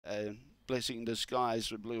blessing in disguise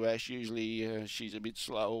for Blue Ash. Usually she's a bit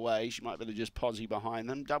slow away. She might better just posse behind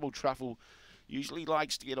them. Double Truffle usually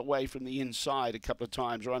likes to get away from the inside a couple of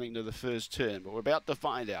times running to the first turn, but we're about to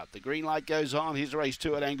find out. The green light goes on. Here's race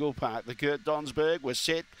 2 at Angle-Park. The Kurt Donsberg was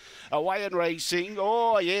set away and racing.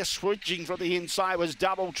 Oh, yes, switching from the inside was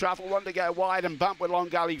Double Truffle. Wanted to go wide and bump with Long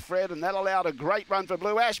Gully Fred, and that allowed a great run for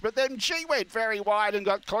Blue Ash, but then she went very wide and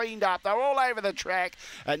got cleaned up. They're all over the track,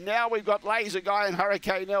 and now we've got Laser Guy and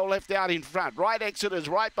Hurricane L left out in front. Right Exit is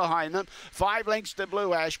right behind them. 5 lengths to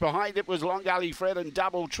Blue Ash. Behind it was Long Gully Fred and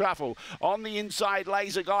Double Truffle. On the inside,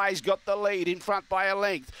 Laser Guy's got the lead in front by a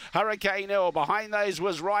length. Hurricane L. Behind those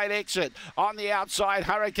was Right Exit. On the outside,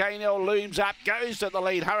 Hurricane L looms up, goes to the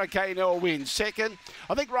lead. Hurricane L wins second.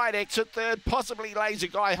 I think Right Exit third, possibly Laser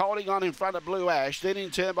Guy holding on in front of Blue Ash. Then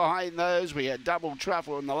in turn behind those, we had Double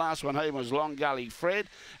Truffle, and the last one home was Long Gully Fred,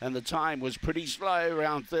 and the time was pretty slow,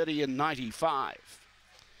 around 30 and 95.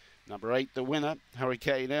 Number 8, the winner,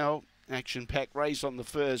 Hurricane L. Action-packed race on the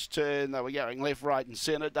first turn. They were going left, right and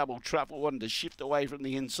centre. Double Truffle wanted to shift away from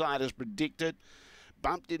the inside as predicted.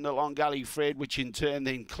 Bumped into Long Gully Fred, which in turn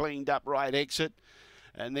then cleaned up Right Exit.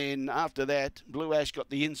 And then after that, Blue Ash got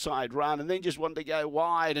the inside run and then just wanted to go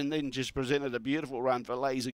wide and then just presented a beautiful run for Laser